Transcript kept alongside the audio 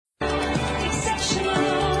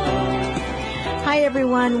Hi,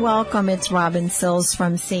 everyone. Welcome. It's Robin Sills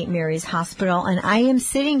from St. Mary's Hospital, and I am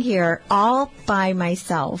sitting here all by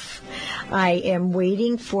myself. I am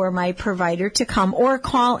waiting for my provider to come or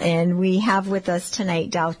call in. We have with us tonight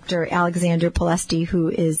Dr. Alexander Palesti, who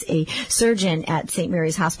is a surgeon at St.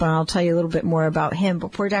 Mary's Hospital, and I'll tell you a little bit more about him.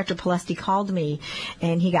 But poor Dr. Palesti called me,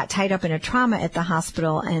 and he got tied up in a trauma at the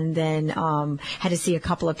hospital and then had to see a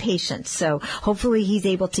couple of patients. So hopefully he's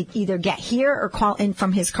able to either get here or call in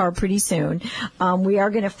from his car pretty soon. We are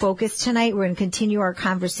going to focus tonight. We're going to continue our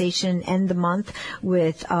conversation end the month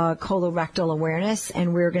with colorectal awareness,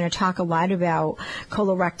 and we're going to talk a lot about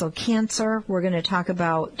colorectal cancer. We're going to talk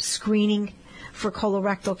about screening for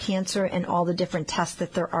colorectal cancer and all the different tests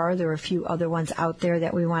that there are. There are a few other ones out there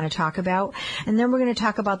that we want to talk about. And then we're going to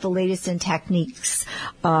talk about the latest in techniques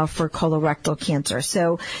for colorectal cancer.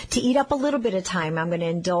 So to eat up a little bit of time, I'm going to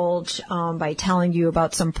indulge by telling you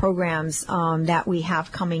about some programs that we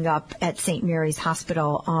have coming up at St. Mary's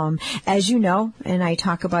Hospital. As you know, and I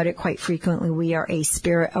talk about it quite frequently, we are a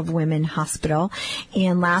Spirit of Women hospital.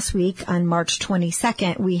 And last week on March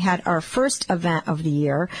 22nd, we had our first event of the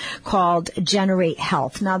year called Generate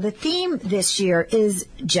Health. Now, the theme this year is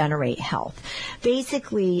Generate Health.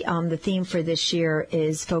 Basically, the theme for this year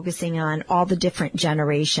is focusing on all the different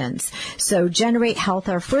generations. So Generate Health,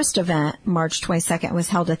 our first event, March 22nd, was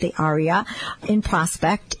held at the ARIA in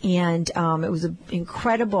Prospect, and it was an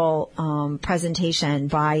incredible presentation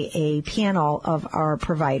by a panel of our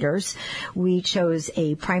providers. We chose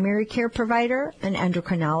a primary care provider, an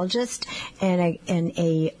endocrinologist, and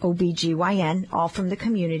a OBGYN, all from the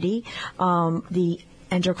community. The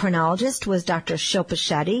endocrinologist was Dr. Shilpa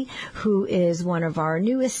Shetty, who is one of our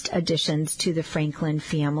newest additions to the Franklin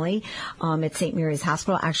family at St. Mary's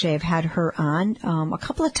Hospital. Actually, I've had her on a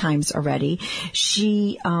couple of times already.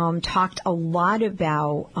 She talked a lot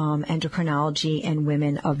about endocrinology and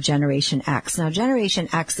women of Generation X. Now, Generation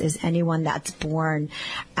X is anyone that's born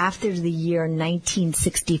after the year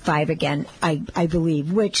 1965 again, I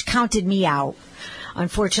believe, which counted me out.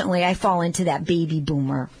 Unfortunately, I fall into that baby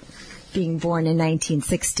boomer, being born in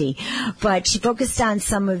 1960. But she focused on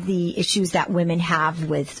some of the issues that women have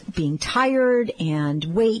with being tired and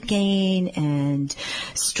weight gain and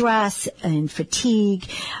stress and fatigue.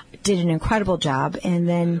 Did an incredible job. And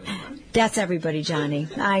then that's everybody, Johnny.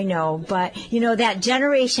 I know. But, you know, that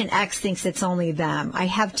Generation X thinks it's only them. I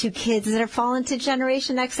have two kids that have fallen to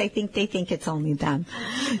Generation X. I think they think it's only them.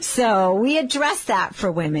 So we addressed that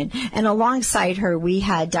for women. And alongside her, we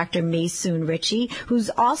had Dr. Maysoon Ritchie,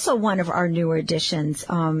 who's also one of our newer additions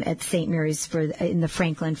at St. Mary's in the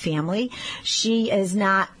Franklin family. She is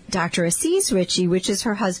not Dr. Aziz Ritchie, which is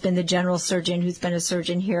her husband, the general surgeon, who's been a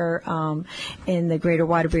surgeon here in the greater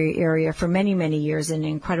Waterbury area for many, many years, an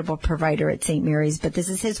incredible provider at St. Mary's. But this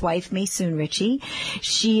is his wife, Maysoon Ritchie.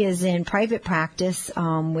 She is in private practice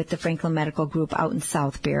with the Franklin Medical Group out in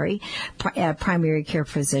Southbury, primary care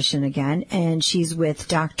physician again. And she's with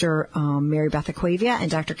Dr. Mary Beth Aquavia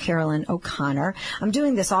and Dr. Carolyn O'Connor. I'm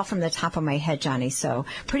doing this all from the top of my head, Johnny, so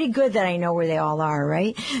pretty good that I know where they all are,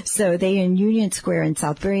 right? So they in Union Square in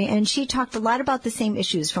Southbury. And she talked a lot about the same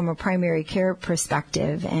issues from a primary care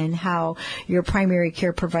perspective and how your primary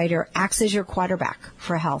care provider acts as your quarterback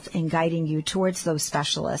for health and guiding you towards those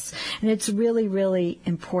specialists. And it's really, really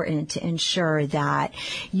important to ensure that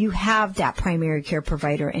you have that primary care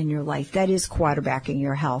provider in your life that is quarterbacking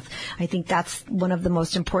your health. I think that's one of the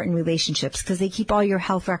most important relationships because they keep all your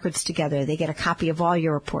health records together. They get a copy of all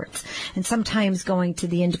your reports. And sometimes going to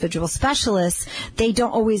the individual specialists, they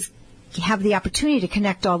don't always have the opportunity to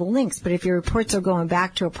connect all the links, but if your reports are going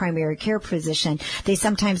back to a primary care physician, they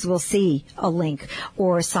sometimes will see a link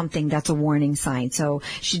or something that's a warning sign. So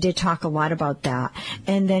she did talk a lot about that.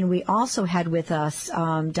 And then we also had with us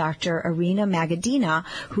Dr. Irina Magadina,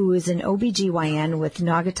 who is an OBGYN with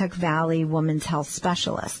Naugatuck Valley Women's Health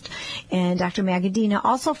Specialist. And Dr. Magadina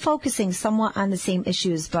also focusing somewhat on the same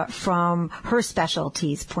issues, but from her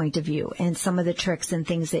specialty's point of view and some of the tricks and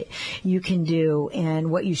things that you can do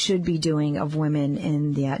and what you should be doing of women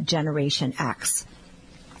in the Generation X.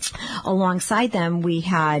 Alongside them, we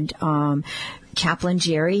had Chaplain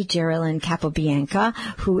Geraldine Capobianca,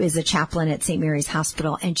 who is a chaplain at St. Mary's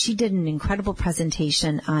Hospital, and she did an incredible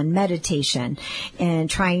presentation on meditation and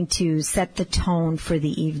trying to set the tone for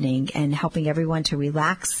the evening and helping everyone to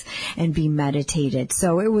relax and be meditated.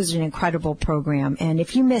 So it was an incredible program, and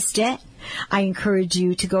if you missed it, I encourage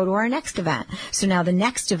you to go to our next event. So now the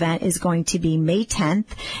next event is going to be May 10th,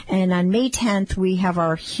 and on May 10th, we have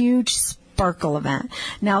our huge Sparkle event.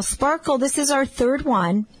 Now, Sparkle, this is our third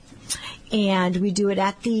one, and we do it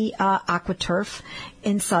at the AquaTurf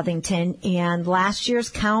in Southington, and last year's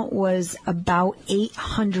count was about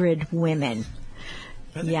 800 women.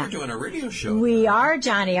 I think you're doing a radio show. We are,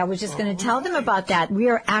 Johnny. I was just going to tell them about that. We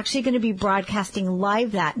are actually going to be broadcasting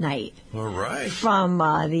live that night. All right. From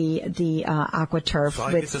the AquaTurf. So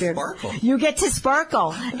I get to sparkle. You get to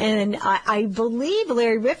sparkle. And I believe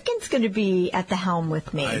Larry Rifkin's going to be at the helm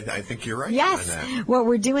with me. I think you're right. Yes. What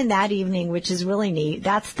we're doing that evening, which is really neat,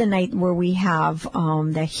 that's the night where we have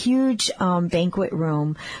the huge banquet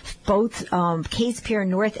room, both Case Pier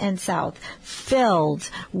North and South, filled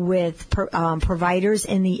with providers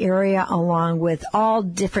in the area, along with all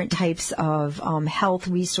different types of health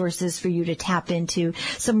resources for you to tap into.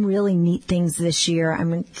 Some really neat things this year.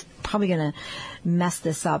 I'm probably going to mess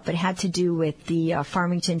this up, but it had to do with the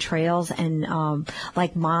Farmington Trails and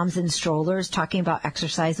like moms and strollers, talking about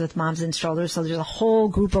exercise with moms and strollers. So there's a whole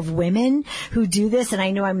group of women who do this, and I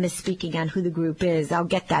know I'm misspeaking on who the group is. I'll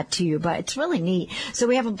get that to you, but it's really neat. So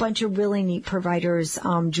we have a bunch of really neat providers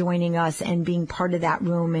joining us and being part of that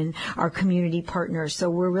room, and our community partners. So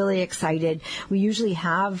we're really excited. We usually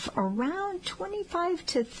have around 25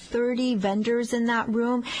 to 30 vendors in that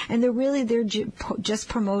room, and they're just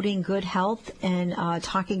promoting good health and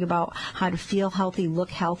talking about how to feel healthy, look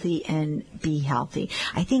healthy, and be healthy.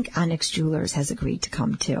 I think Onyx Jewelers has agreed to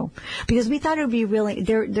come too, because we thought it would be really,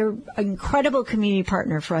 they're an incredible community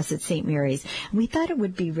partner for us at St. Mary's. And we thought it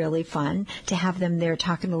would be really fun to have them there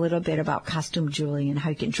talking a little bit about costume jewelry and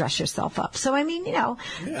how you can dress yourself up. So, I mean, yeah,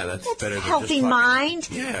 that's better than healthy mind.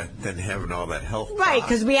 Than having all that health. Right,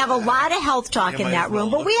 because we have a lot of health talk in that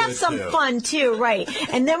room, but we have some fun too, right?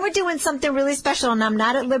 And then we're doing something really special, and I'm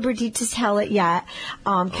not at liberty to tell it yet.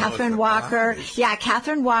 Catherine Walker,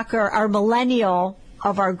 Catherine Walker, our millennial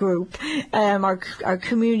of our group, our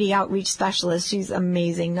community outreach specialist. She's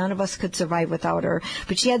amazing. None of us could survive without her.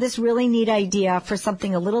 But she had this really neat idea for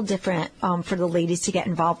something a little different for the ladies to get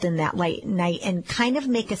involved in that late night and kind of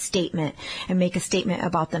make a statement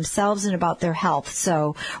about themselves and about their health.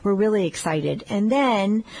 So we're really excited. And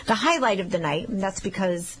then the highlight of the night, and that's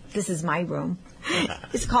because this is my room,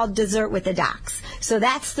 it's called Dessert with the Docs. So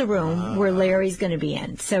that's the room where Larry's going to be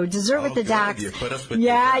in. So Dessert with the Docs. You put us with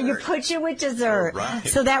dessert. You put you with dessert. Right.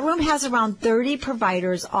 So that room has around 30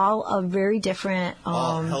 providers, all of very different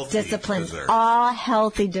disciplines. Desserts. All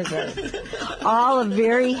healthy desserts. All of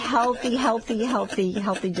very healthy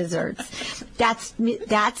desserts.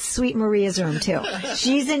 That's Sweet Maria's room too.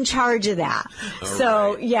 She's in charge of that.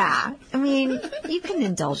 All right. Yeah. I mean, you can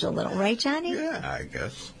indulge a little, right, Johnny? Yeah, I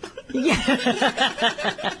guess. Yeah.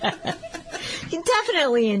 You can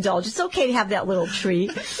definitely indulge. It's okay to have that little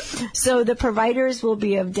treat. So the providers will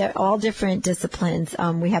be of all different disciplines.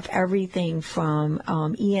 We have everything from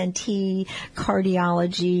ENT,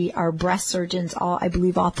 cardiology, our breast surgeons. I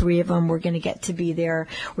believe all three of them we're going to get to be there.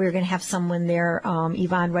 We're going to have someone there,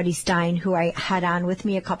 Yvonne Ruddy-Stein, who I had on with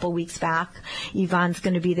me a couple weeks back. Yvonne's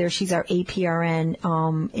going to be there. She's our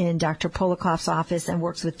APRN in Dr. Polikoff's office and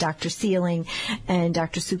works with Dr. Sealing and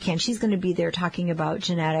Dr. Sukan. She's going to be there talking about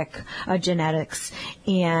genetics.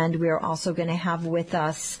 And we're also going to have with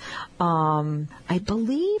us, I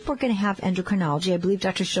believe we're going to have endocrinology. I believe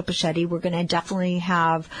Dr. Shilpachetti. We're going to definitely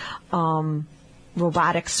have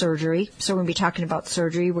robotic surgery. So we're going to be talking about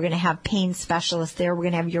surgery. We're going to have pain specialists there. We're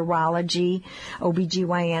going to have urology,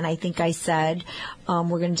 OBGYN, I think I said.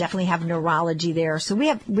 We're going to definitely have neurology there. So we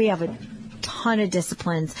have a ton of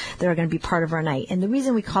disciplines that are going to be part of our night. And the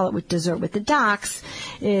reason we call it with Dessert with the Docs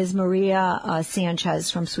is Maria Sanchez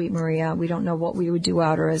from Sweet Maria. We don't know what we would do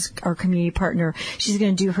without her as our community partner. She's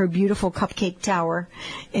going to do her beautiful cupcake tower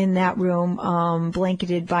in that room,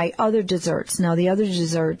 blanketed by other desserts. Now, the other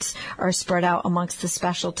desserts are spread out amongst the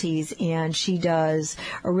specialties, and she does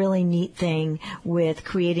a really neat thing with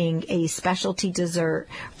creating a specialty dessert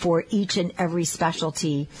for each and every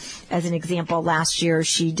specialty. As an example, last year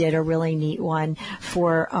she did a really neat one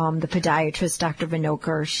for the podiatrist, Dr.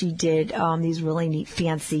 Vinokur. She did these really neat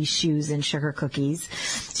fancy shoes and sugar cookies.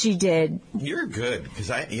 She did. You're good, because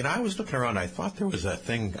I was looking around. I thought there was a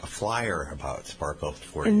flyer about Sparkle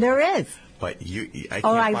for you. And there is. But I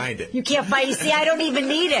can't find it. You can't find it. See, I don't even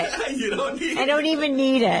need it. You don't need it. I don't even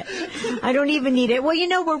need it. I don't even need it. Well,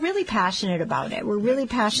 we're really passionate about it. We're really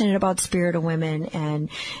passionate about Spirit of Women, and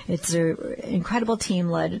it's an incredible team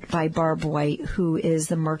led by Barb White, who is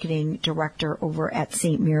the marketing director over at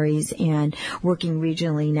St. Mary's and working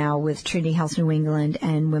regionally now with Trinity Health New England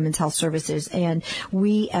and Women's Health Services. And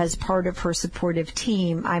we, as part of her supportive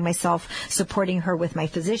team, I myself supporting her with my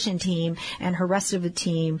physician team and her rest of the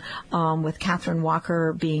team with with Catherine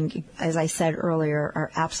Walker being, as I said earlier,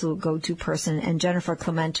 our absolute go-to person, and Jennifer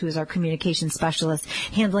Clement, who is our communication specialist,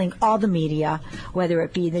 handling all the media, whether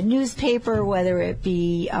it be the newspaper, whether it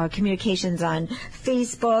be communications on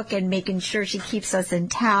Facebook, and making sure she keeps us in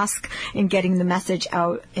task and getting the message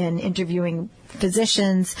out and interviewing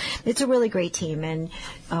physicians. It's a really great team. And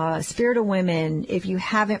Spirit of Women, if you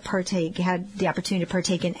haven't had the opportunity to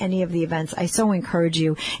partake in any of the events, I so encourage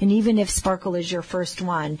you. And even if Sparkle is your first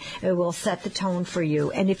one, it will set the tone for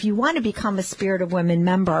you. And if you want to become a Spirit of Women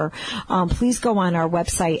member, please go on our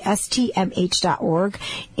website, stmh.org,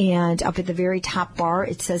 and up at the very top bar,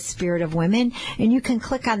 it says Spirit of Women, and you can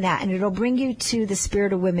click on that, and it'll bring you to the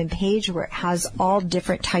Spirit of Women page, where it has all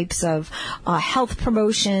different types of health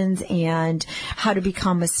promotions and how to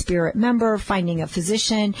become a Spirit member, finding a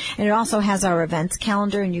physician. And it also has our events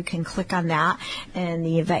calendar, and you can click on that, and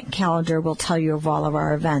the event calendar will tell you of all of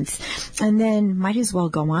our events. And then might as well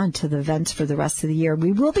go on to the events for the rest of the year.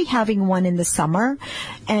 We will be having one in the summer,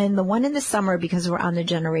 and the one in the summer, because we're on the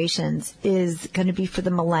generations, is going to be for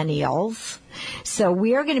the millennials. So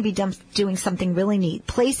we are going to be doing something really neat.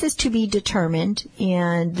 Places to be determined,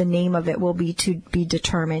 and the name of it will be to be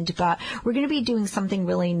determined. But we're going to be doing something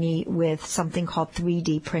really neat with something called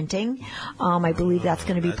 3D printing. I believe that's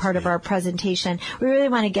going to be part of our presentation. We really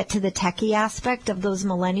want to get to the techie aspect of those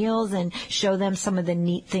millennials and show them some of the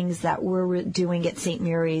neat things that we're doing at St.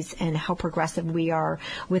 Mary's and how progressive we are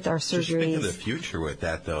with our surgeries. Just think of the future with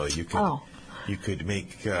that, though. You could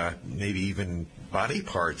make maybe even body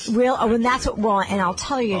parts. And I'll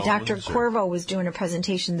tell you, Dr. Corvo was doing a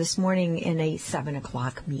presentation this morning in a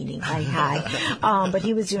 7:00 meeting I had, but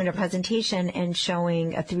he was doing a presentation and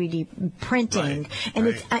showing a 3D printing,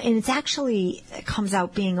 it actually comes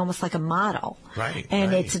out being almost like a model.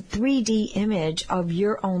 It's a 3D image of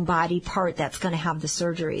your own body part that's going to have the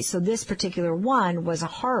surgery. So this particular one was a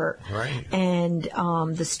heart, and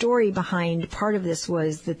the story behind part of this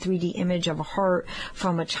was the 3D image of a heart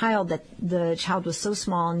from a child that the child was so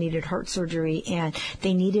small and needed heart surgery, and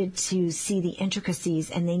they needed to see the intricacies,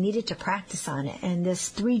 and they needed to practice on it. And this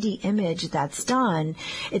 3D image that's done,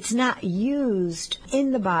 it's not used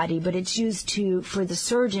in the body, but it's used for the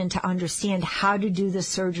surgeon to understand how to do the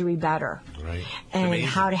surgery better. And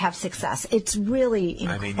how to have success. It's really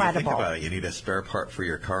incredible. You think about it. You need a spare part for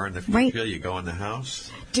your car in the future. You go in the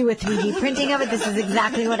house. Do a 3D printing of it. This is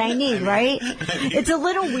exactly what I need, right? It's a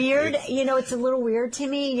little weird. It's a little weird to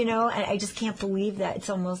me, I just can't believe that it's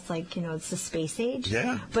almost like, it's the space age.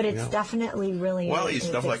 Yeah. But it's definitely really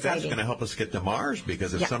stuff like that's going to help us get to Mars,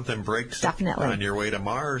 because if something breaks on your way to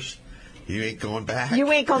Mars, you ain't going back.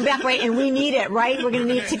 Right? And we need it, right? We're going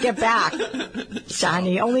to need to get back.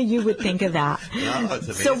 Johnny, only you would think of that. No, it's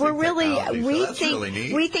amazing.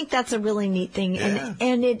 So we think that's a really neat thing,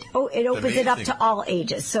 and it opens it up to all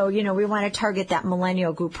ages. So we want to target that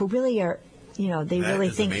millennial group who really are. They really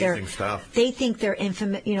think they're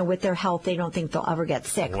infamous, with their health. They don't think they'll ever get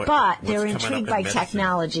sick, but they're intrigued by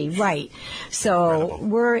technology. Right. So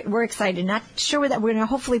we're excited. Not sure that we're going to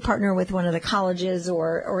hopefully partner with one of the colleges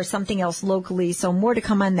or something else locally. So more to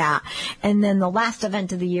come on that. And then the last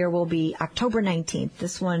event of the year will be October 19th.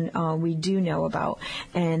 This one, we do know about.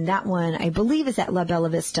 And that one, I believe, is at La Bella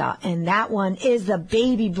Vista. And that one is the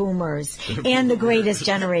baby boomers and the greatest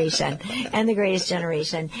generation.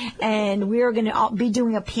 And we're going to be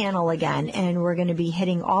doing a panel again, and we're going to be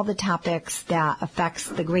hitting all the topics that affects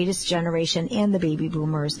the greatest generation and the baby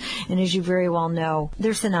boomers. And as you very well know,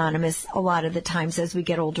 they're synonymous a lot of the times. As we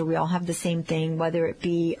get older, we all have the same thing, whether it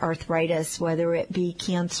be arthritis, whether it be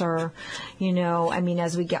cancer.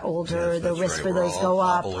 As we get older, the risk for those go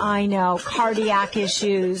up. I know, cardiac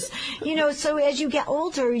issues. So as you get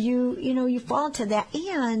older, you fall into that.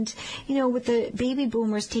 And, with the baby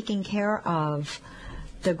boomers taking care of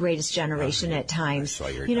the greatest generation at times.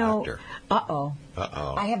 I saw your doctor.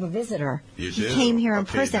 I have a visitor. You do? He came here in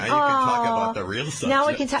person. Now you can talk about the real subject. Now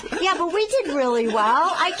we can talk. Yeah, but we did really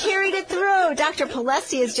well. I carried it through. Dr.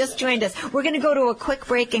 Palesti has just joined us. We're going to go to a quick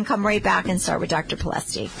break and come right back and start with Dr.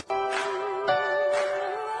 Palesti.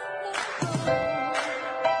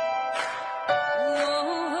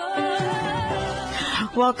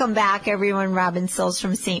 Welcome back, everyone. Robin Sills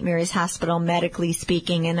from St. Mary's Hospital, medically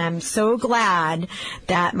speaking, and I'm so glad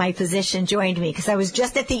that my physician joined me, because I was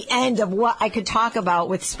just at the end of what I could talk about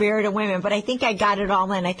with Spirit of Women, but I think I got it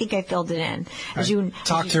all in. I think I filled it in.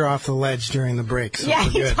 Talked her off the ledge during the break. So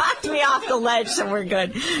he talked me off the ledge, so we're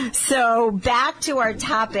good. So back to our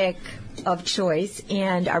topic of choice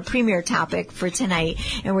and our premier topic for tonight.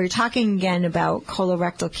 And we're talking again about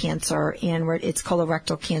colorectal cancer, and it's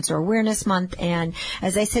Colorectal Cancer Awareness Month. And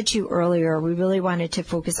as I said to you earlier, we really wanted to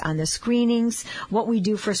focus on the screenings, what we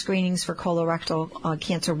do for screenings for colorectal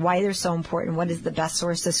cancer, why they're so important, what is the best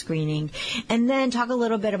source of screening, and then talk a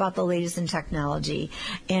little bit about the latest in technology.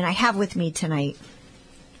 And I have with me tonight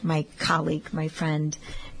my colleague, my friend,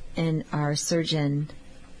 and our surgeon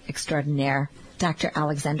extraordinaire, Dr.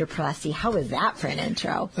 Alexander Palesti. How was that for an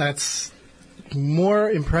intro? That's more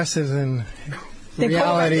impressive than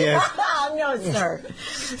reality is. No, sir.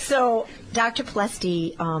 So Dr.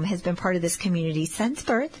 Palesti has been part of this community since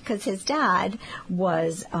birth because his dad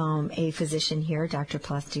was a physician here. Dr.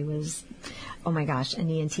 Palesti was, oh my gosh, an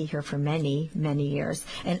ENT here for many, many years.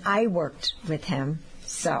 And I worked with him,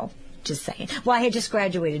 so just saying. Well, I had just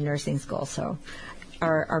graduated nursing school, so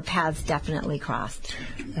our paths definitely crossed.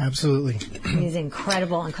 Absolutely. He's an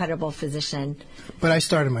incredible physician. But I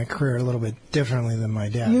started my career a little bit differently than my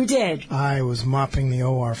dad. You did? I was mopping the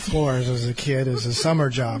OR floors as a kid as a summer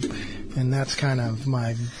job. And that's kind of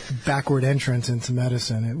my backward entrance into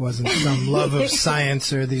medicine. It wasn't some love of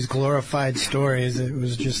science or these glorified stories. It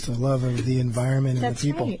was just a love of the environment and the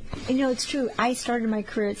people. That's right. You know, it's true. I started my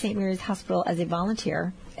career at St. Mary's Hospital as a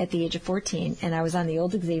volunteer at the age of 14, and I was on the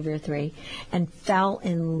old Xavier 3 and fell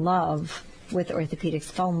in love with orthopedics,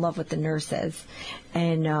 fell in love with the nurses.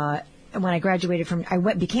 And when I graduated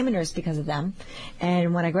became a nurse because of them.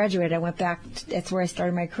 And when I graduated, I went back. That's where I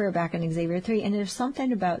started my career, back in Xavier 3. And there's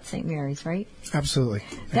something about St. Mary's, right? Absolutely.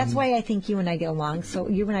 That's why I think you and I get along. So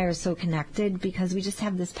you and I are so connected because we just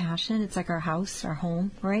have this passion. It's like our house, our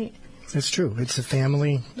home, right? It's true. It's a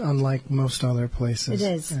family, unlike most other places.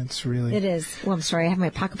 It is. It's really. It is. Well, I'm sorry. I have my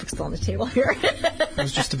pocketbook still on the table here. I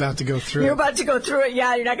was just about to go through. You're about to go through it.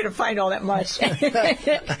 Yeah, you're not going to find all that much.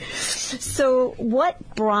 So,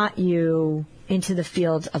 what brought you into the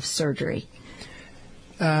field of surgery?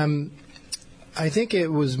 I think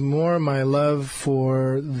it was more my love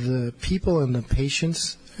for the people and the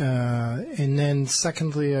patients, and then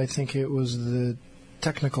secondly, I think it was the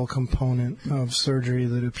technical component of surgery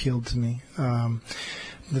that appealed to me.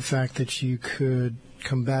 The fact that you could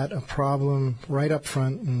combat a problem right up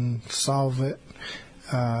front and solve it.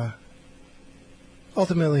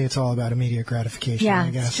 Ultimately, it's all about immediate gratification, I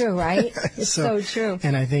guess. Yeah, it's true, right? It's so true.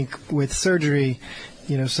 And I think with surgery,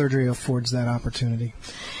 surgery affords that opportunity.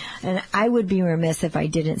 And I would be remiss if I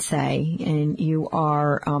didn't say, and you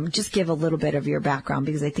are, just give a little bit of your background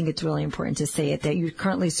because I think it's really important to say it, that you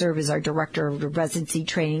currently serve as our director of the residency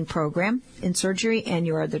training program in surgery, and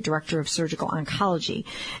you are the director of surgical oncology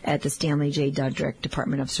at the Stanley J. Dudrick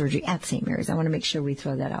Department of Surgery at St. Mary's. I want to make sure we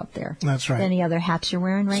throw that out there. That's right. Any other hats you're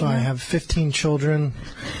wearing right now? So I have 15 children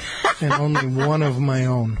and only one of my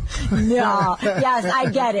own. No. Yes,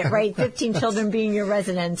 I get it, right? 15 children being your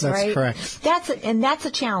residents, right? That's correct. That's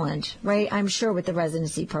a challenge. Right, I'm sure, with the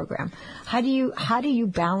residency program. How do you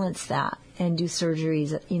balance that and do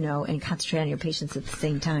surgeries, and concentrate on your patients at the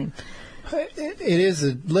same time? It is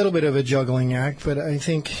a little bit of a juggling act, but I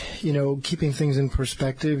think, keeping things in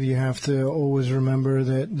perspective, you have to always remember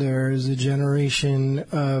that there is a generation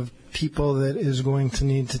of people that is going to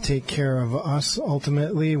need to take care of us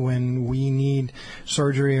ultimately when we need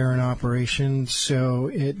surgery or an operation. So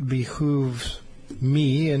it behooves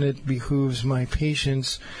me and it behooves my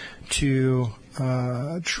patients to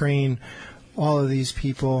train all of these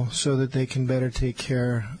people so that they can better take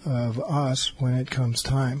care of us when it comes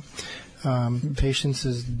time. Patience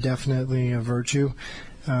is definitely a virtue.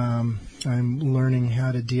 I'm learning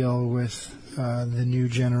how to deal with the new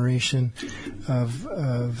generation of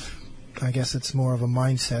I guess it's more of a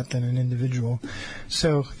mindset than an individual.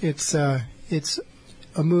 So it's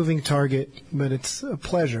a moving target, but it's a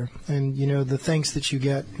pleasure. And, the thanks that you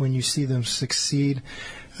get when you see them succeed,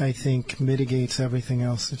 I think mitigates everything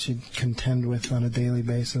else that you contend with on a daily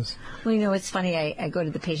basis. Well, it's funny. I go to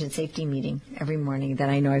the patient safety meeting every morning that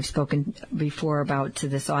I know I've spoken before about to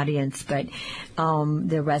this audience, but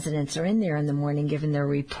the residents are in there in the morning giving their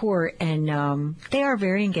report, and they are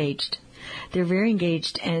very engaged. They're very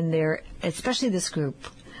engaged, and especially this group,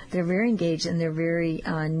 they're very engaged and they're very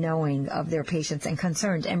knowing of their patients and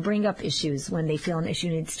concerned and bring up issues when they feel an issue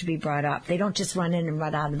needs to be brought up. They don't just run in and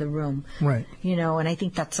run out of the room. Right. And I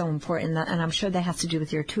think that's so important. And I'm sure that has to do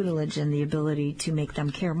with your tutelage and the ability to make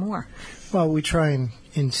them care more. Well, we try and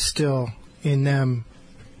instill in them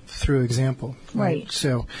through example. Right.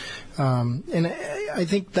 So, and I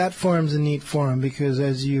think that forum's a neat forum because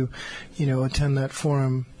as you attend that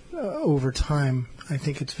forum over time, I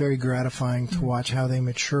think it's very gratifying to watch how they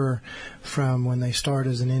mature from when they start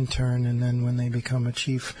as an intern and then when they become a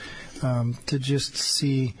chief, to just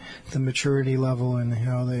see the maturity level and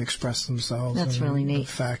how they express themselves. That's really neat.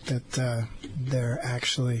 The fact that they're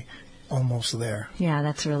actually almost there. Yeah,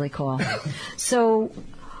 that's really cool. So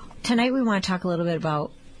tonight we want to talk a little bit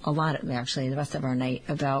about the rest of our night,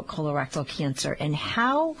 about colorectal cancer. And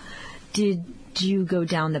how did you go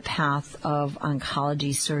down the path of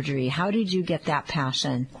oncology surgery? How did you get that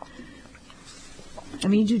passion? I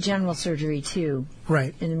mean, you do general surgery too.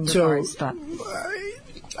 Right. In regards, but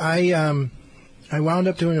I wound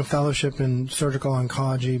up doing a fellowship in surgical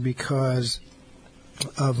oncology because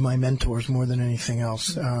of my mentors more than anything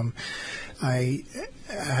else. I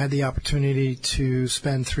had the opportunity to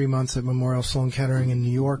spend 3 months at Memorial Sloan Kettering in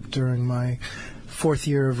New York during my 4th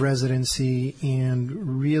year of residency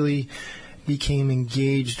and really became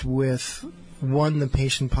engaged with, the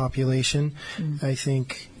patient population. I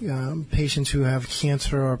think patients who have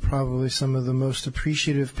cancer are probably some of the most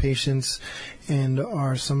appreciative patients and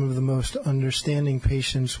are some of the most understanding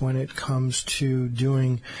patients when it comes to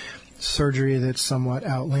doing surgery that's somewhat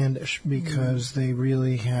outlandish because they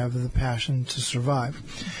really have the passion to survive.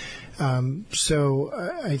 So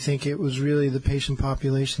I think it was really the patient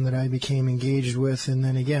population that I became engaged with. And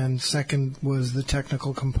then again, second was the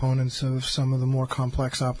technical components of some of the more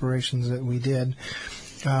complex operations that we did.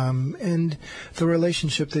 And the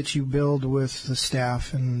relationship that you build with the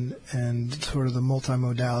staff and sort of the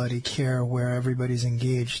multimodality care where everybody's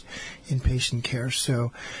engaged in patient care.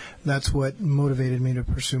 So that's what motivated me to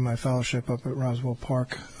pursue my fellowship up at Roswell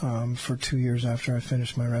Park for 2 years after I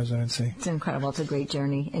finished my residency. It's incredible. It's a great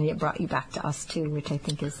journey. And it brought you back to us, too, which I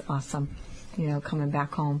think is awesome. You know, coming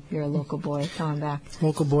back home. You're a local boy coming back.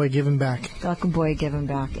 Local boy giving back. Local boy giving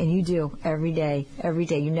back. And you do every day, every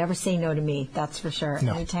day. You never say no to me, that's for sure.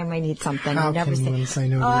 No. Anytime I need something, How you never can you say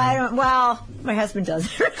no to me? I don't. Well, my husband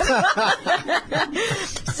does.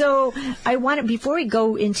 So before we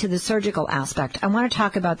go into the surgical aspect, I want to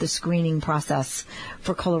talk about the screening process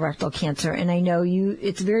for colorectal cancer. And I know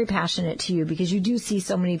it's very passionate to you because you do see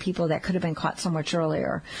so many people that could have been caught so much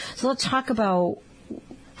earlier. So let's talk about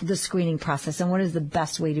the screening process and what is the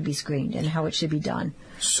best way to be screened and how it should be done.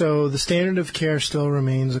 So the standard of care still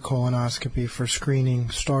remains a colonoscopy for screening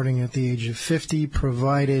starting at the age of 50,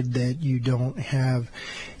 provided that you don't have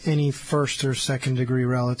any first or second degree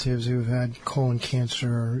relatives who have had colon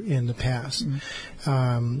cancer in the past.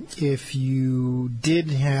 If you did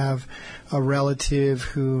have a relative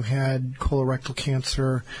who had colorectal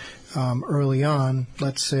cancer early on,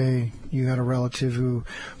 let's say you had a relative who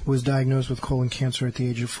was diagnosed with colon cancer at the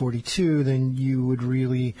age of 42, then you would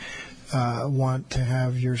really want to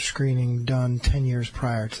have your screening done 10 years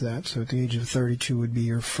prior to that. So at the age of 32 would be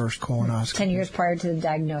your first colonoscopy. 10 years prior to the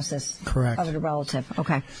diagnosis. Correct. Of a relative.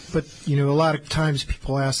 Okay. But, a lot of times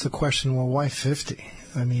people ask the question, well, why 50?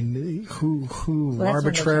 I mean, who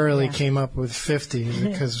arbitrarily came up with 50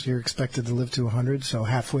 because you're expected to live to 100, so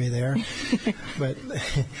halfway there. But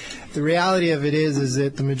the reality of it is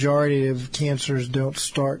that the majority of cancers don't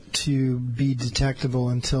start to be detectable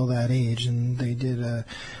until that age. And they did a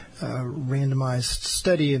randomized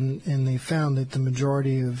study, and they found that the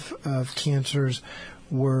majority of cancers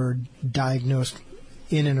were diagnosed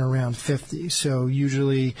in and around 50. So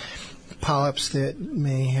usually polyps that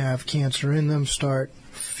may have cancer in them start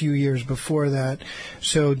few years before that.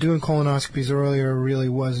 So doing colonoscopies earlier really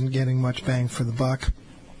wasn't getting much bang for the buck.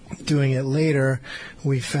 Doing it later,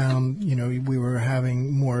 we found, we were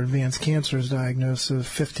having more advanced cancers diagnosed. So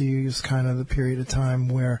 50 is kind of the period of time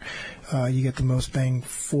where you get the most bang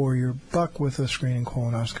for your buck with a screening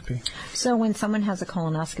colonoscopy. So when someone has a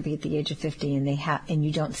colonoscopy at the age of 50 and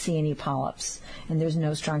you don't see any polyps and there's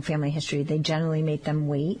no strong family history, they generally make them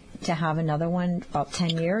wait to have another one about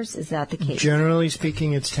 10 years? Is that the case? Generally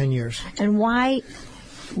speaking, it's 10 years. And why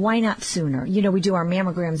not sooner? We do our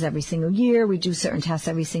mammograms every single year. We do certain tests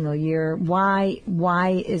every single year. Why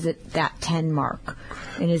is it that 10 mark?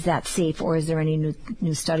 And is that safe, or is there any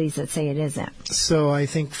new studies that say it isn't? So I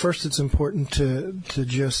think first it's important to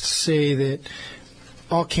just say that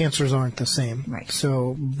all cancers aren't the same. Right.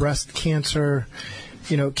 So breast cancer,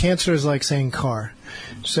 cancer is like saying car.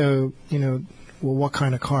 So, well, what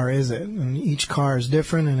kind of car is it? And each car is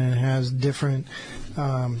different, and it has different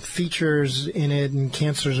features in it, and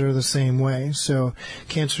cancers are the same way. So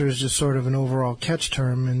cancer is just sort of an overall catch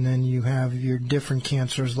term, and then you have your different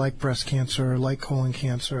cancers like breast cancer, like colon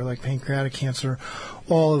cancer, like pancreatic cancer,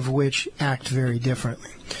 all of which act very differently.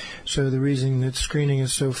 So the reason that screening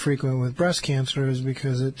is so frequent with breast cancer is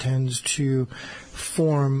because it tends to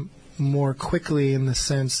form more quickly in the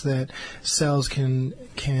sense that cells can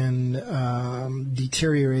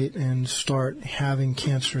deteriorate and start having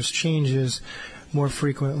cancerous changes more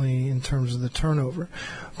frequently in terms of the turnover.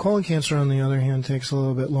 Colon cancer, on the other hand, takes a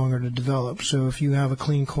little bit longer to develop. So if you have a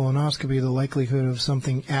clean colonoscopy, the likelihood of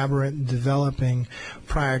something aberrant developing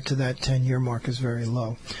prior to that 10-year mark is very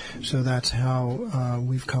low. So that's how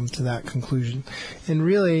we've come to that conclusion. And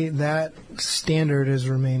really, that standard has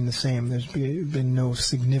remained the same. There's been no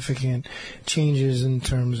significant changes in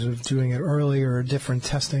terms of doing it earlier or different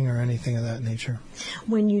testing or anything of that nature.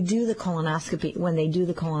 When you do the colonoscopy, when they do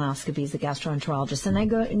the colonoscopies, the gastroenterologists, and I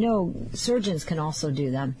know surgeons can also do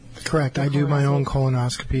them. Correct. I do my own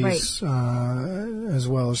colonoscopies, right, as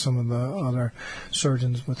well as some of the other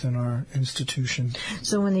surgeons within our institution.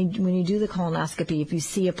 So when you do the colonoscopy, if you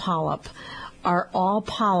see a polyp, are all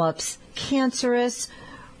polyps cancerous,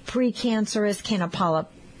 precancerous? Can a polyp,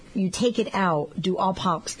 you take it out, do all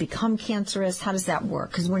polyps become cancerous? How does that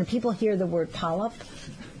work? Because when people hear the word polyp,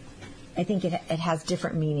 I think it has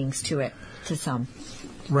different meanings to it, to some.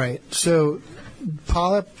 Right. So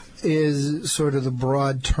polyp is sort of the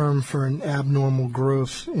broad term for an abnormal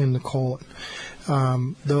growth in the colon.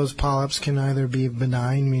 Those polyps can either be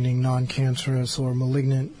benign, meaning non-cancerous, or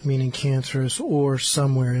malignant, meaning cancerous, or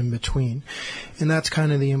somewhere in between. And that's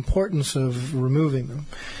kind of the importance of removing them.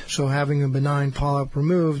 So having a benign polyp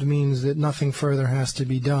removed means that nothing further has to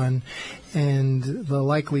be done, and the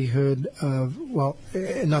likelihood of,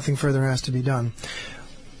 nothing further has to be done.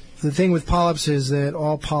 The thing with polyps is that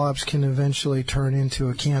all polyps can eventually turn into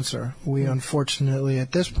a cancer. We unfortunately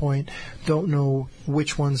at this point don't know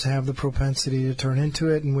which ones have the propensity to turn into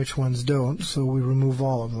it and which ones don't, so we remove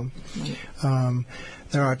all of them.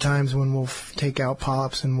 There are times when we'll take out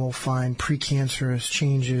polyps and we'll find precancerous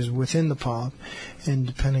changes within the polyp, and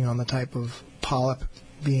depending on the type of polyp,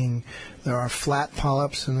 there are flat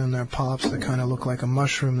polyps and then there are polyps that kind of look like a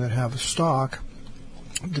mushroom that have a stalk.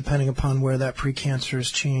 Depending upon where that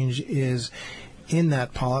precancerous change is in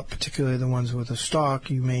that polyp, particularly the ones with a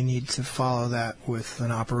stalk, you may need to follow that with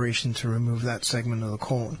an operation to remove that segment of the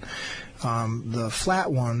colon. The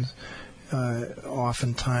flat ones,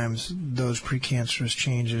 oftentimes those precancerous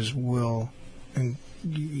changes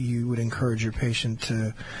you would encourage your patient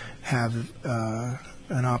to have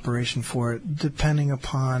an operation for it, depending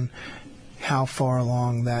upon how far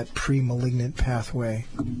along that pre-malignant pathway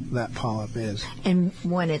that polyp is. And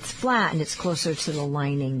when it's flat and it's closer to the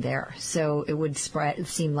lining there, so it would spread. It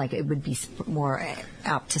seemed like it would be more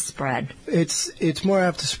apt to spread. It's more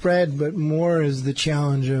apt to spread, but more is the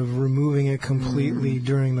challenge of removing it completely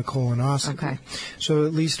during the colonoscopy. Okay. So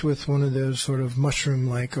at least with one of those sort of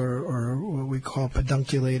mushroom-like or what we call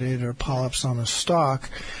pedunculated or polyps on a stalk,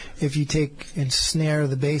 if you take and snare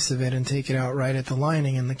the base of it and take it out right at the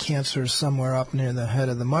lining and the cancer is somewhere up near the head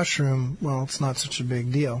of the mushroom, well, it's not such a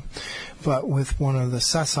big deal. But with one of the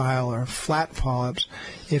sessile or flat polyps,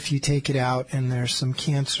 if you take it out and there's some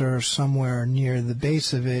cancer somewhere near the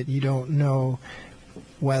base of it, you don't know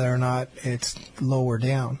whether or not it's lower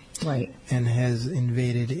down. Right. And has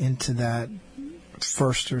invaded into that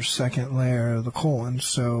first or second layer of the colon,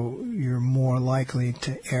 so you're more likely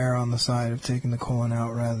to err on the side of taking the colon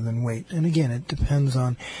out rather than wait. And again, it depends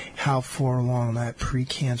on how far along that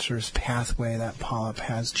precancerous pathway that polyp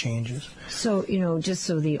has changes. So, just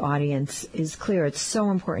so the audience is clear, it's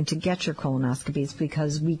so important to get your colonoscopies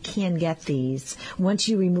because we can get these. Once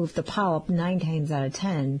you remove the polyp, 9 times out of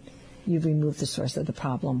 10, you've removed the source of the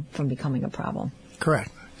problem from becoming a problem.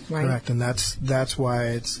 Correct. Right. Correct, and that's why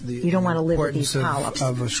it's the you don't want to live with these polyps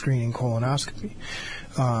of a screening colonoscopy.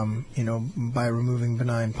 By removing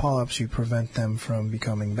benign polyps, you prevent them from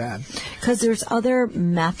becoming bad. Because there's other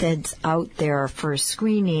methods out there for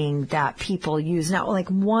screening that people use now. Like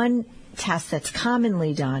one test that's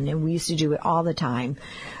commonly done, and we used to do it all the time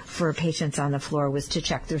for patients on the floor, was to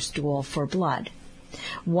check their stool for blood.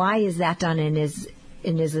 Why is that done, and is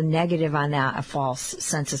a negative on that a false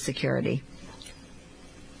sense of security?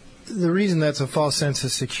 The reason that's a false sense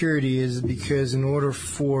of security is because in order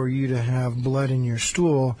for you to have blood in your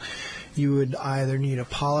stool, you would either need a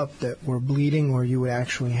polyp that were bleeding or you would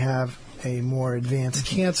actually have a more advanced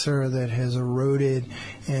cancer that has eroded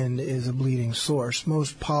and is a bleeding source.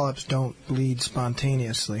 Most polyps don't bleed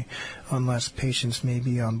spontaneously unless patients may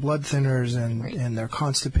be on blood thinners and they're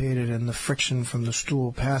constipated and the friction from the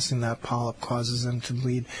stool passing that polyp causes them to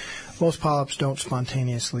bleed. Most polyps don't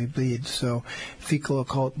spontaneously bleed, so fecal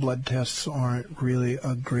occult blood tests aren't really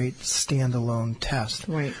a great standalone test.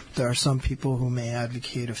 Right. There are some people who may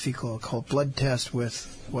advocate a fecal occult blood test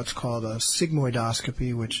with what's called a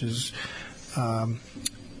sigmoidoscopy, which is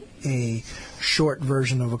a short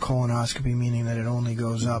version of a colonoscopy, meaning that it only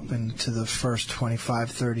goes up into the first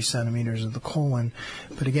 25, 30 centimeters of the colon.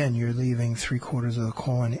 But again, you're leaving 3/4 of the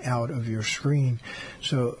colon out of your screen.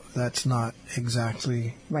 So that's not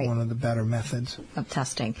exactly one of the better methods of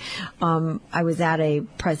testing. I was at a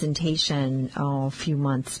presentation a few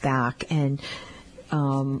months back, and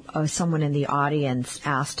someone in the audience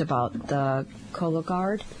asked about the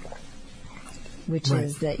Cologuard, which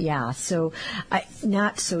is that, so I'm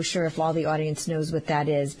not so sure if all the audience knows what that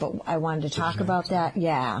is, but I wanted to talk about that.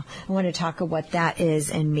 Yeah, I want to talk about what that is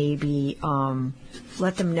and maybe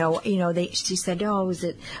let them know. She said, "Oh, is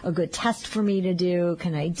it a good test for me to do?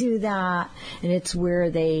 Can I do that?" And it's where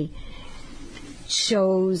they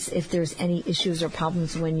shows if there's any issues or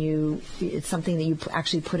problems when it's something that you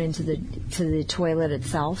actually put into the toilet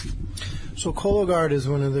itself. So Cologuard is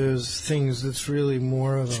one of those things that's really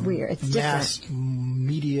more of a mass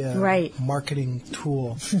media marketing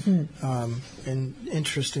tool. And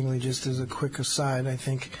interestingly, just as a quick aside, I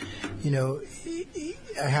think,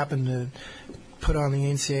 I happened to put on the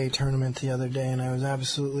NCAA tournament the other day, and I was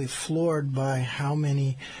absolutely floored by how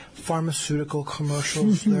many pharmaceutical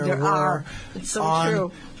commercials there were. It's so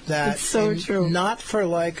true. It's so true. Not for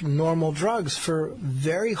like normal drugs, for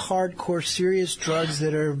very hardcore, serious drugs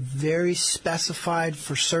that are very specified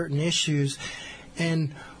for certain issues.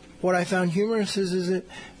 And what I found humorous is that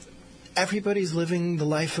everybody's living the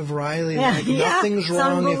life of Riley. Nothing's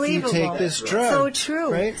wrong if you take this drug. So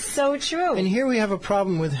true. Right? So true. And here we have a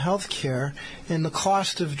problem with healthcare and the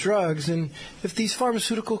cost of drugs. And if these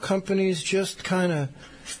pharmaceutical companies just kind of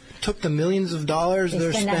took the millions of dollars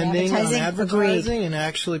they're spending on advertising and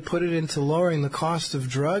actually put it into lowering the cost of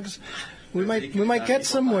drugs, we might get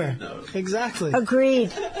somewhere. Exactly.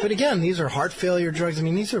 Agreed. But again, these are heart failure drugs. I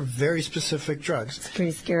mean, these are very specific drugs. It's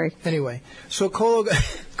pretty scary. Anyway, so Cologuard.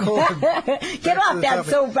 Get off that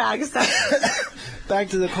soapbox. Back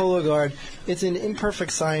to the Cologuard. It's an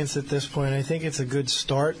imperfect science at this point. I think it's a good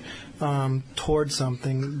start towards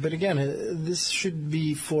something. But again, this should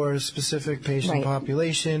be for a specific patient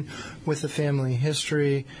population with a family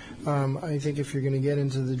history. I think if you're going to get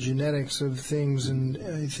into the genetics of things, and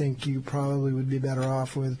I think you probably would be better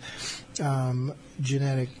off with true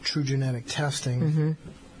genetic testing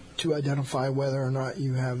to identify whether or not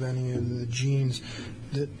you have any of the genes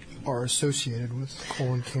that are associated with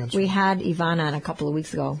colon cancer. We had Yvonne on a couple of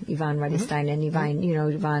weeks ago, Yvonne Reddestein, and Yvonne,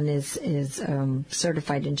 Yvonne is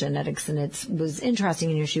certified in genetics, and it was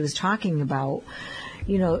interesting. She was talking about,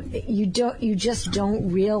 you just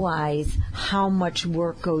don't realize how much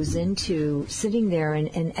work goes into sitting there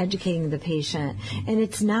and educating the patient,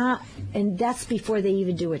 and that's before they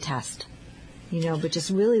even do a test, but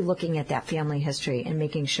just really looking at that family history and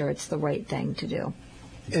making sure it's the right thing to do.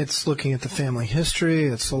 It's looking at the family history.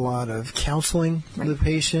 It's a lot of counseling the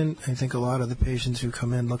patient. I think a lot of the patients who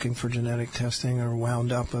come in looking for genetic testing are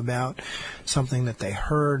wound up about something that they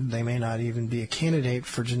heard. They may not even be a candidate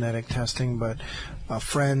for genetic testing, but a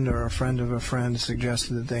friend or a friend of a friend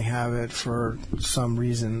suggested that they have it for some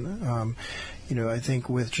reason. I think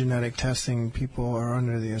with genetic testing, people are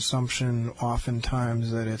under the assumption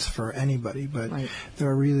oftentimes that it's for anybody, but there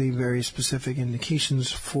are really very specific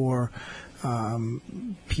indications for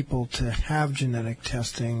people to have genetic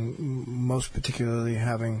testing, most particularly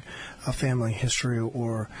having a family history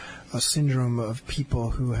or a syndrome of people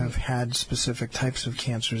who have had specific types of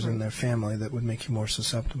cancers in their family that would make you more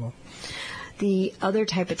susceptible. The other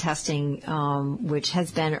type of testing, which has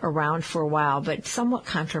been around for a while, but somewhat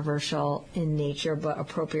controversial in nature, but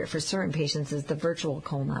appropriate for certain patients, is the virtual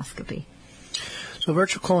colonoscopy. So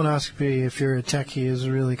virtual colonoscopy, if you're a techie, is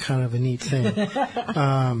really kind of a neat thing.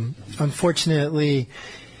 Unfortunately,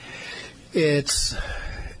 it's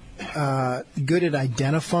good at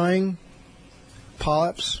identifying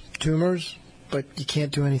polyps, tumors, but you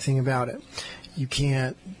can't do anything about it. You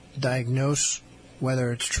can't diagnose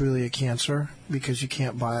whether it's truly a cancer because you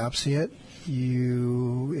can't biopsy it.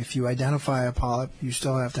 If you identify a polyp, you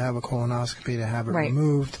still have to have a colonoscopy to have it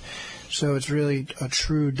removed. So it's really a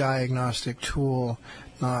true diagnostic tool,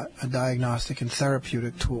 not a diagnostic and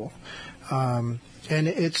therapeutic tool. And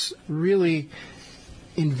it's really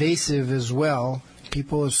invasive as well.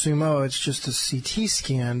 People assume, it's just a CT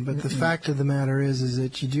scan, but the fact of the matter is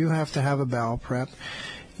that you do have to have a bowel prep.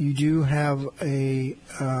 You do have a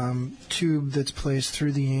tube that's placed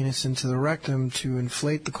through the anus into the rectum to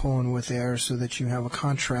inflate the colon with air so that you have a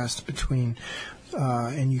contrast between,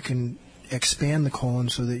 and you can expand the colon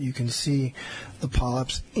so that you can see the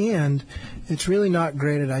polyps. And it's really not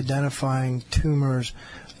great at identifying tumors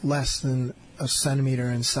less than a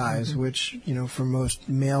centimeter in size, which, for most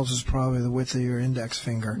males is probably the width of your index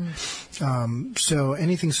finger. So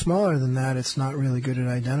anything smaller than that, it's not really good at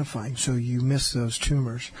identifying. So you miss those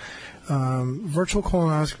tumors. Virtual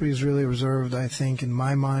colonoscopy is really reserved, I think, in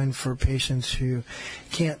my mind, for patients who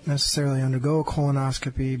can't necessarily undergo a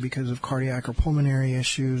colonoscopy because of cardiac or pulmonary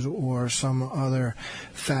issues or some other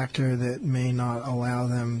factor that may not allow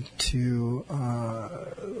them to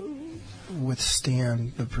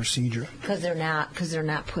withstand the procedure. Because they're not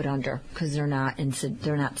put under, because they're not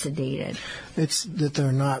sedated. It's that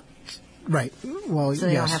they're not. Right. Well, so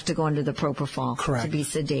they don't have to go under the propofol to be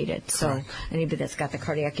sedated. So anybody that's got the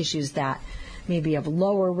cardiac issues that may be of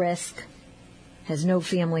lower risk, has no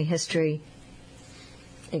family history,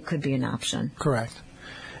 it could be an option. Correct.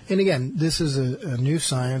 And again, this is a new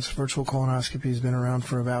science. Virtual colonoscopy has been around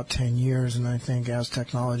for about 10 years, and I think as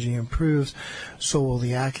technology improves, so will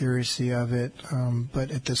the accuracy of it.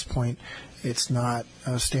 But at this point, it's not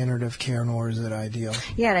a standard of care, nor is it ideal.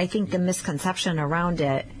 Yeah, and I think the misconception around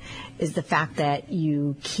it is the fact that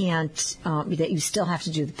you can't, that you still have to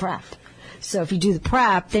do the prep. So if you do the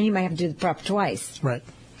prep, then you might have to do the prep twice. Right.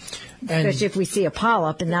 Especially if we see a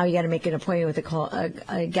polyp, and now you got to make an appointment with a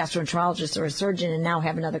gastroenterologist or a surgeon, and now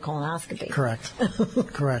have another colonoscopy. Correct.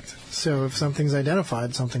 Correct. So if something's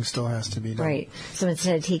identified, something still has to be done. Right. So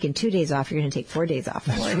instead of taking 2 days off, you're going to take 4 days off.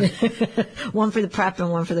 One for the prep and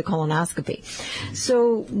one for the colonoscopy.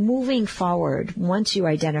 So moving forward, once you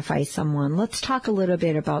identify someone, let's talk a little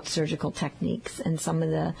bit about surgical techniques and some of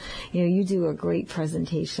the, you do a great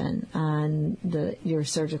presentation on your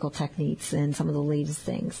surgical techniques and some of the latest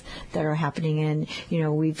things that are happening. And,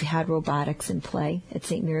 we've had robotics in play at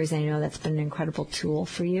St. Mary's. I know that's been an incredible tool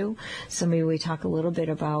for you. So maybe we talk a little bit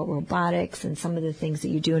about robotics and some of the things that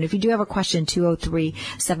you do. And if you do have a question,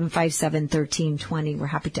 203-757-1320, we're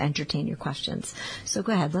happy to entertain your questions. So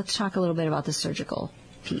go ahead. Let's talk a little bit about the surgical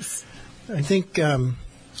piece. I think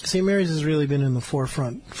St. Mary's has really been in the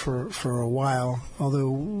forefront for a while, although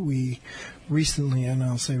we recently, and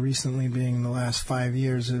I'll say recently being the last 5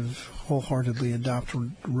 years, have wholeheartedly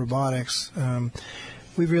adopted robotics.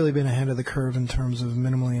 We've really been ahead of the curve in terms of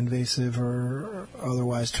minimally invasive or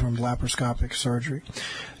otherwise termed laparoscopic surgery.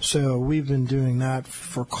 So we've been doing that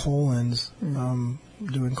for colons,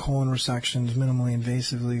 doing colon resections minimally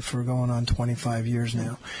invasively for going on 25 years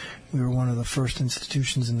now. We were one of the first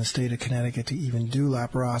institutions in the state of Connecticut to even do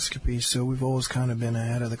laparoscopy, so we've always kind of been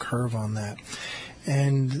ahead of the curve on that.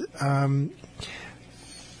 And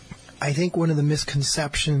I think one of the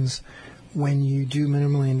misconceptions when you do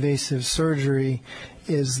minimally invasive surgery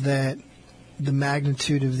is that the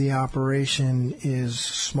magnitude of the operation is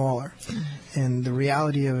smaller. And the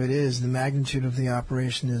reality of it is the magnitude of the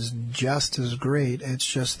operation is just as great. It's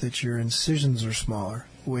just that your incisions are smaller,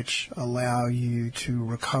 which allow you to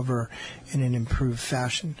recover in an improved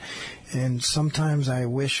fashion. And sometimes I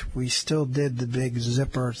wish we still did the big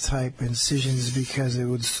zipper type incisions because it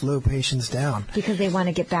would slow patients down. Because they want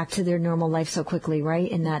to get back to their normal life so quickly,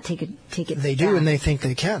 right? And not take it They do, and they think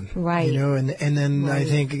they can. Right. And then right. I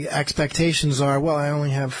think expectations are, well, I only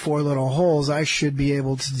have 4 little holes. I should be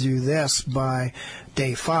able to do this by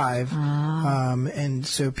day 5. And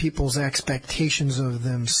so people's expectations of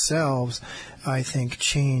themselves, I think,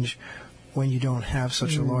 change when you don't have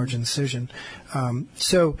such a large incision.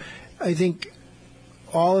 So I think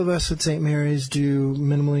all of us at St. Mary's do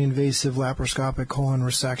minimally invasive laparoscopic colon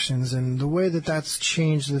resections, and the way that that's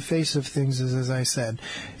changed the face of things is, as I said,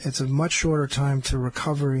 it's a much shorter time to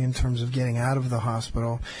recovery in terms of getting out of the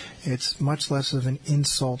hospital. It's much less of an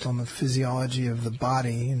insult on the physiology of the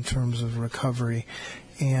body in terms of recovery,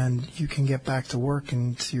 and you can get back to work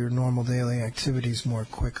and to your normal daily activities more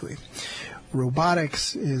quickly.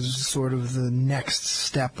 Robotics is sort of the next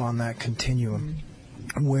step on that continuum,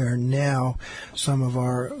 where now some of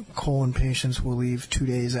our colon patients will leave 2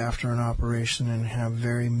 days after an operation and have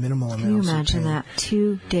very minimal amounts of pain. Can you imagine that?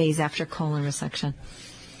 2 days after colon resection.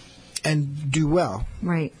 And do well.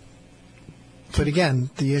 Right. But again,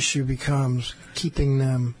 the issue becomes keeping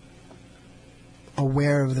them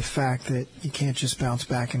aware of the fact that you can't just bounce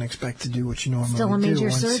back and expect to do what you normally do. Still a major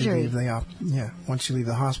once surgery. You leave once you leave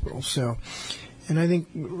the hospital. So, and I think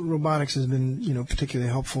robotics has been,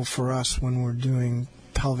 particularly helpful for us when we're doing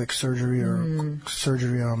pelvic surgery or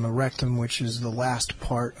surgery on the rectum, which is the last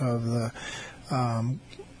part of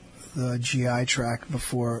the GI tract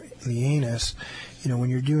before the anus. When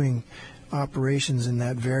you're doing operations in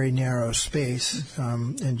that very narrow space,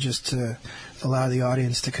 and just to allow the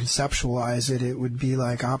audience to conceptualize it, it would be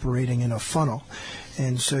like operating in a funnel.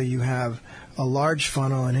 And so you have a large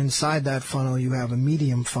funnel, and inside that funnel you have a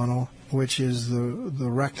medium funnel, which is the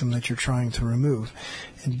rectum that you're trying to remove.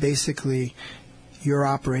 And basically, you're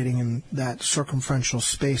operating in that circumferential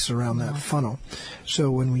space around that funnel.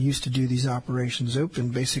 So when we used to do these operations open,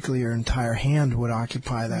 basically your entire hand would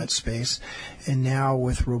occupy that space. And now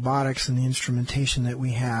with robotics and the instrumentation that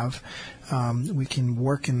we have, we can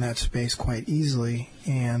work in that space quite easily.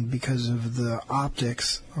 And because of the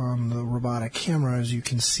optics on the robotic cameras, you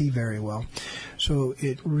can see very well. So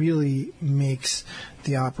it really makes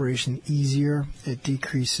the operation easier. It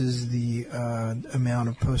decreases the amount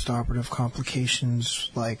of postoperative complications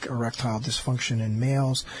like erectile dysfunction in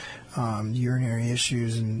males, urinary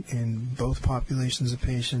issues in both populations of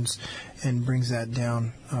patients, and brings that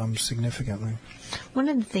down significantly. One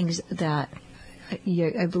of the things that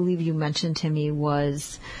I believe you mentioned to me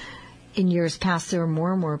was in years past there were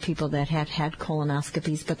more and more people that had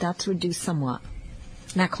colonoscopies, but that's reduced somewhat.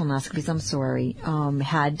 Not colonoscopies, I'm sorry,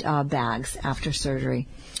 had bags after surgery.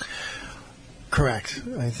 Correct,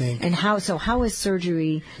 I think. And how has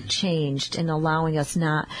surgery changed in allowing us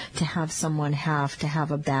not to have someone have to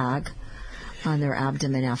have a bag on their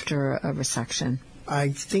abdomen after a resection? I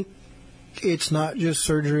think it's not just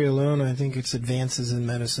surgery alone. I think it's advances in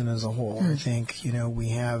medicine as a whole. I think, we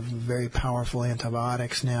have very powerful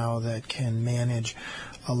antibiotics now that can manage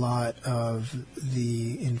a lot of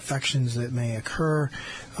the infections that may occur,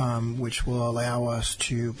 which will allow us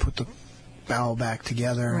to put the bowel back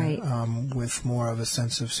together with more of a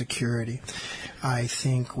sense of security. I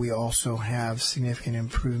think we also have significant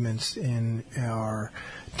improvements in our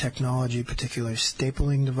technology, particularly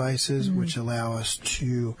stapling devices, which allow us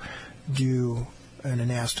to do an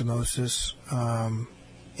anastomosis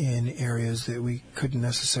in areas that we couldn't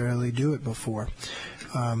necessarily do it before.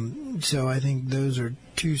 So I think those are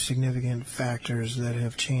two significant factors that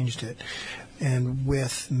have changed it. And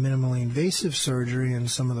with minimally invasive surgery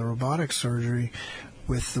and some of the robotic surgery,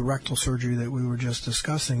 with the rectal surgery that we were just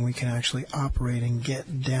discussing, we can actually operate and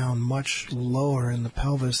get down much lower in the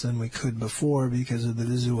pelvis than we could before because of the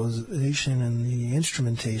visualization and the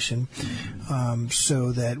instrumentation,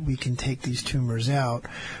 so that we can take these tumors out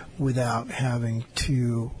without having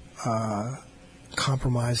to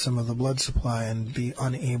compromise some of the blood supply and be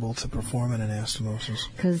unable to perform an anastomosis.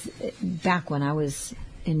 Because back when I was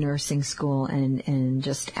in nursing school and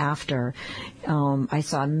just after, I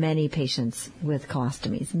saw many patients with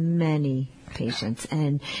colostomies, many patients.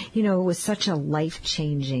 And, it was such a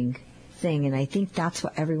life-changing thing. And I think that's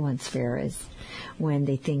what everyone's fear is when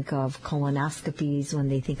they think of colonoscopies, when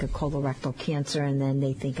they think of colorectal cancer, and then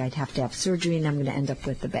they think I'd have to have surgery and I'm going to end up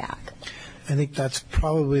with the bag. I think that's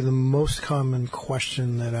probably the most common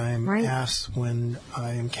question that I'm asked when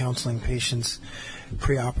I am counseling patients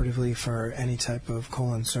preoperatively for any type of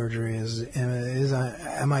colon surgery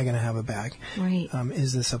am I going to have a bag? Right.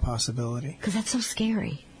 Is this a possibility? Because that's so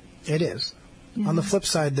scary. It is. Yeah. On the flip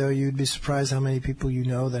side, though, you'd be surprised how many people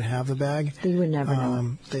that have a bag. That you would never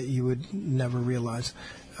know. That you would never realize.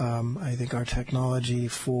 I think our technology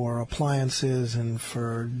for appliances and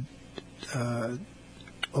for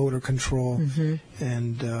odor control,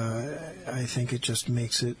 and I think it just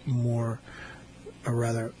makes it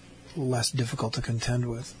rather less difficult to contend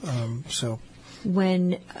with. So,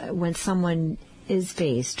 when someone is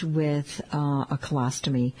faced with a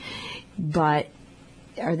colostomy, but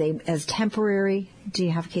are they as temporary? Do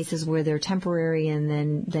you have cases where they're temporary and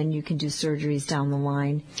then you can do surgeries down the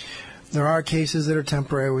line? There are cases that are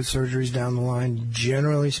temporary with surgeries down the line.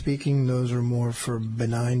 Generally speaking, those are more for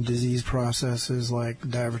benign disease processes like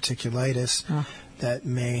diverticulitis that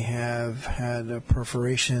may have had a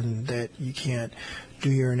perforation that you can't do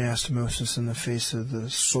your anastomosis in the face of the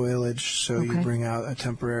soilage, so you bring out a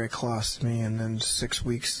temporary colostomy, and then 6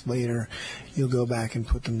 weeks later you'll go back and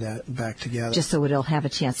put them back together. Just so it'll have a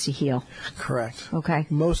chance to heal. Correct. Okay.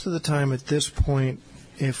 Most of the time at this point,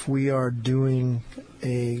 if we are doing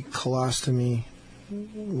a colostomy,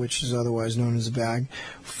 which is otherwise known as a bag,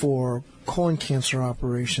 for colon cancer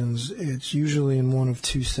operations, it's usually in one of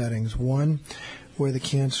two settings. One, where the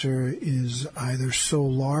cancer is either so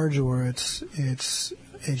large or it's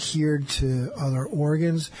adhered to other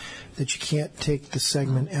organs that you can't take the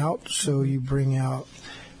segment out, so you bring out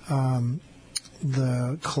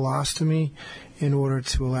the colostomy in order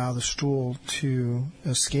to allow the stool to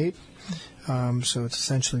escape. So it's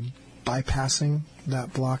essentially bypassing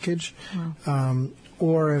that blockage. Wow.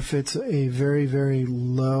 Or if it's a very, very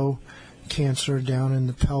low cancer down in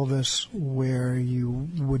the pelvis where you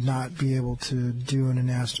would not be able to do an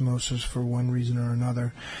anastomosis for one reason or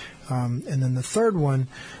another. And then the third one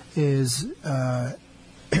is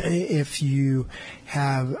if you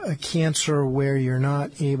have a cancer where you're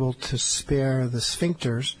not able to spare the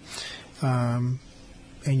sphincters,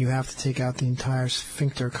 and you have to take out the entire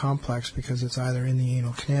sphincter complex because it's either in the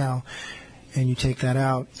anal canal, and you take that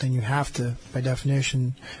out, then you have to, by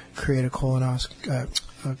definition, create a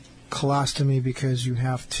colostomy because you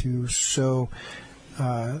have to sew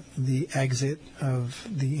the exit of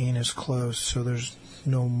the anus closed, so there's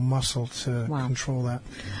no muscle to control that.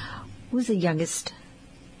 Who's the youngest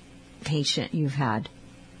patient you've had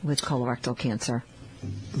with colorectal cancer?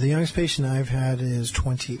 The youngest patient I've had is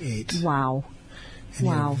 28. Wow. And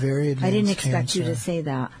wow. Very advanced I didn't expect cancer. you to say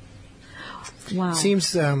that. Wow.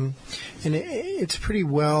 Seems, and it's pretty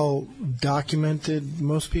well documented.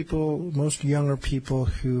 Most younger people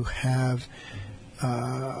who have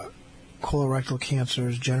colorectal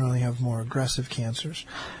cancers generally have more aggressive cancers.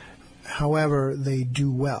 However, they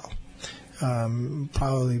do well.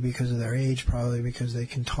 Probably because of their age, probably because they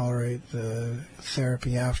can tolerate the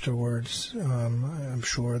therapy afterwards. I'm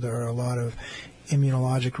sure there are a lot of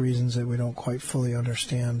immunologic reasons that we don't quite fully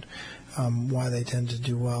understand why they tend to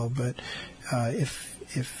do well. But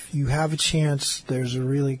if you have a chance, there's a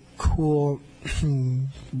really cool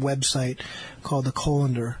website called the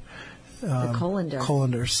Colander. The Colander.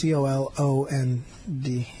 Colander, COLONDAR,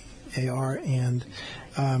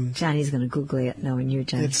 and Johnny's going to Google it, knowing you,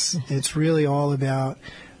 Johnny. It's really all about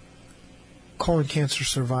colon cancer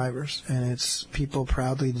survivors, and it's people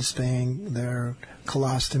proudly displaying their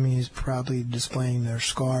colostomies, proudly displaying their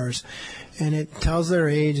scars, and it tells their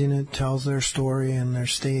age and it tells their story and their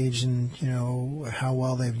stage and how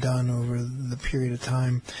well they've done over the period of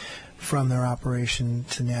time from their operation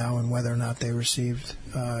to now, and whether or not they received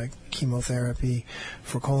chemotherapy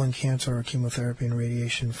for colon cancer or chemotherapy and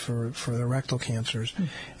radiation for the rectal cancers.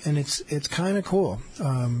 And it's kind of cool.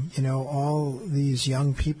 All these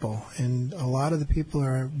young people, and a lot of the people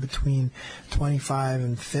are between 25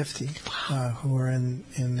 and 50 who are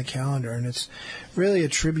in the calendar. And it's really a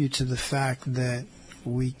tribute to the fact that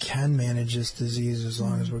we can manage this disease as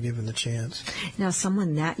long as we're given the chance. Now,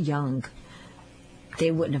 someone that young, they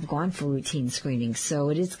wouldn't have gone for routine screening. So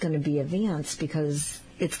it is going to be advanced because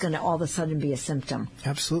it's going to all of a sudden be a symptom.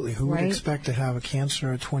 Absolutely. Who would expect to have a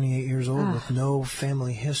cancer at 28 years old with no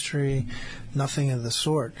family history, nothing of the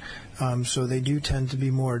sort? So they do tend to be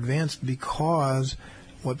more advanced because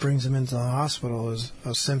what brings them into the hospital is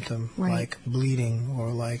a symptom like bleeding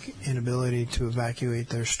or like inability to evacuate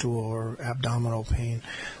their stool or abdominal pain,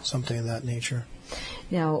 something of that nature.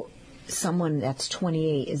 Now, someone that's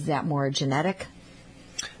 28, is that more genetic?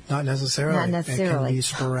 Not necessarily. Not necessarily. It can be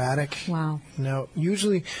sporadic. Wow. No,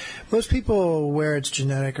 usually, most people where it's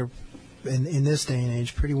genetic are, in this day and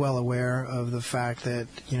age, pretty well aware of the fact that,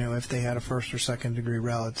 if they had a first or second degree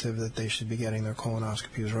relative, that they should be getting their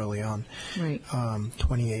colonoscopies early on. Right.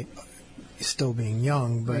 28 still being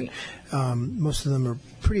young, but most of them are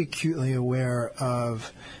pretty acutely aware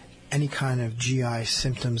of any kind of GI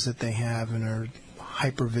symptoms that they have and are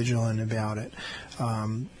hypervigilant about it.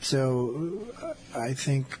 So I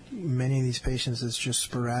think many of these patients, it's just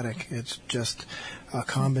sporadic. It's just a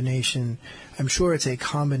combination. I'm sure it's a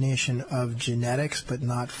combination of genetics, but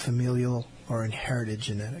not familial or inherited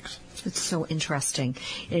genetics. It's so interesting.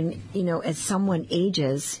 And, as someone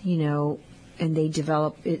ages, and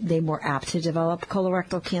they're more apt to develop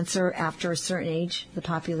colorectal cancer after a certain age, the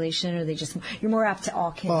population, or you're more apt to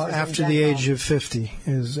all cancers? Well, after the age of 50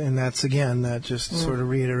 and that's again, that just sort of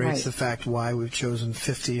reiterates the fact why we've chosen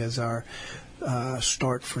 50 as our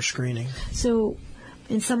start for screening. So,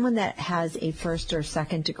 in someone that has a first or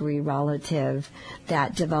second degree relative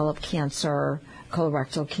that developed cancer,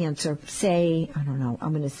 colorectal cancer, say, I don't know,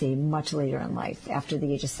 I'm going to say much later in life, after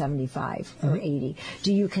the age of 75 or 80,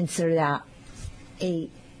 do you consider that a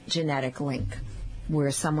genetic link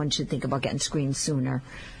where someone should think about getting screened sooner?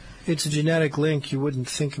 It's a genetic link. You wouldn't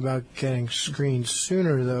think about getting screened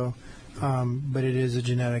sooner, though, but it is a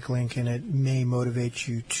genetic link, and it may motivate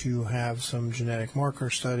you to have some genetic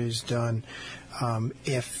marker studies done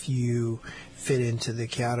if you fit into the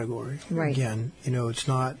category. Right. Again, it's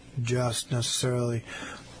not just necessarily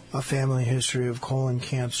a family history of colon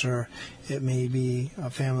cancer. It may be a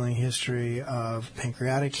family history of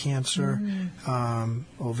pancreatic cancer,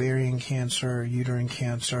 ovarian cancer, uterine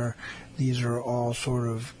cancer. These are all sort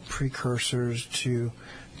of precursors to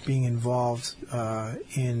being involved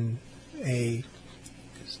in a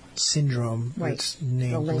syndrome that's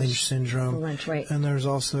named Lynch syndrome. The Lynch, right. And there's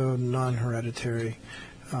also non-hereditary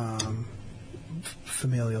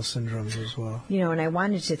familial syndromes as well. And I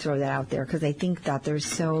wanted to throw that out there because I think that there's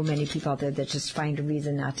so many people out there that just find a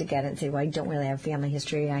reason not to get it and say, well, I don't really have family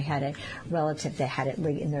history. I had a relative that had it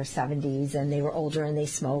late in their 70s and they were older and they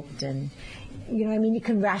smoked. And, you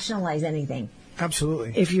can rationalize anything.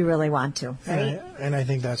 Absolutely. If you really want to, right? And I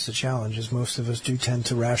think that's the challenge, is most of us do tend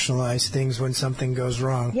to rationalize things when something goes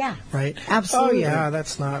wrong. Yeah. Right? Absolutely. Oh, yeah,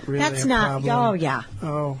 that's not really a problem. Oh, yeah.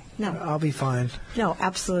 Oh, no. I'll be fine. No,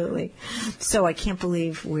 absolutely. So I can't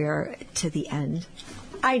believe we're to the end.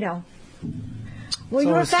 I know. Well,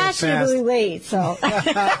 you were fashionably late, so.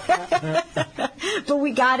 But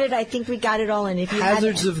we got it. I think we got it all in. If you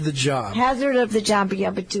Hazards of the job. Hazard of the job, yeah,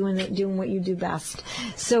 but doing what you do best.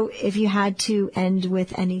 So if you had to end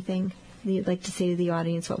with anything that you'd like to say to the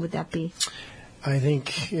audience, what would that be? I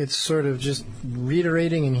think it's sort of just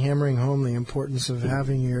reiterating and hammering home the importance of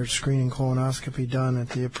having your screening colonoscopy done at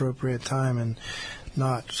the appropriate time, and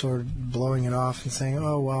not sort of blowing it off and saying,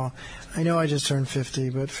 oh, well, I know I just turned 50,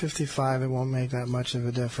 but 55, it won't make that much of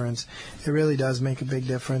a difference. It really does make a big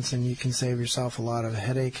difference, and you can save yourself a lot of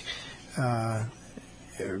headache,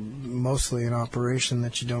 mostly an operation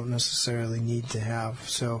that you don't necessarily need to have.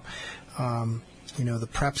 So, the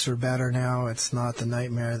preps are better now. It's not the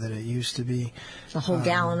nightmare that it used to be. A whole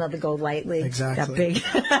gallon of the Go Lightly. Exactly.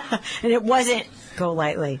 That big. And it wasn't Go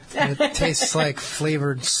Lightly. It tastes like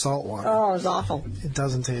flavored salt water. Oh, it's awful. It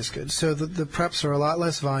doesn't taste good. So the preps are a lot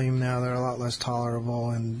less volume now. They're a lot less tolerable.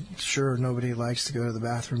 And sure, nobody likes to go to the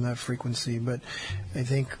bathroom that frequency. But I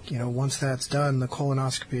think, once that's done, the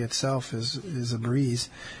colonoscopy itself is a breeze.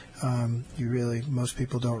 Most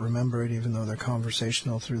people don't remember it, even though they're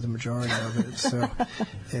conversational through the majority of it.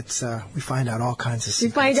 So we find out all kinds of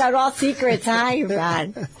secrets. We find out all secrets, huh? You're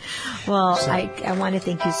bad. Well, I want to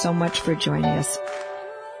thank you so much for joining us.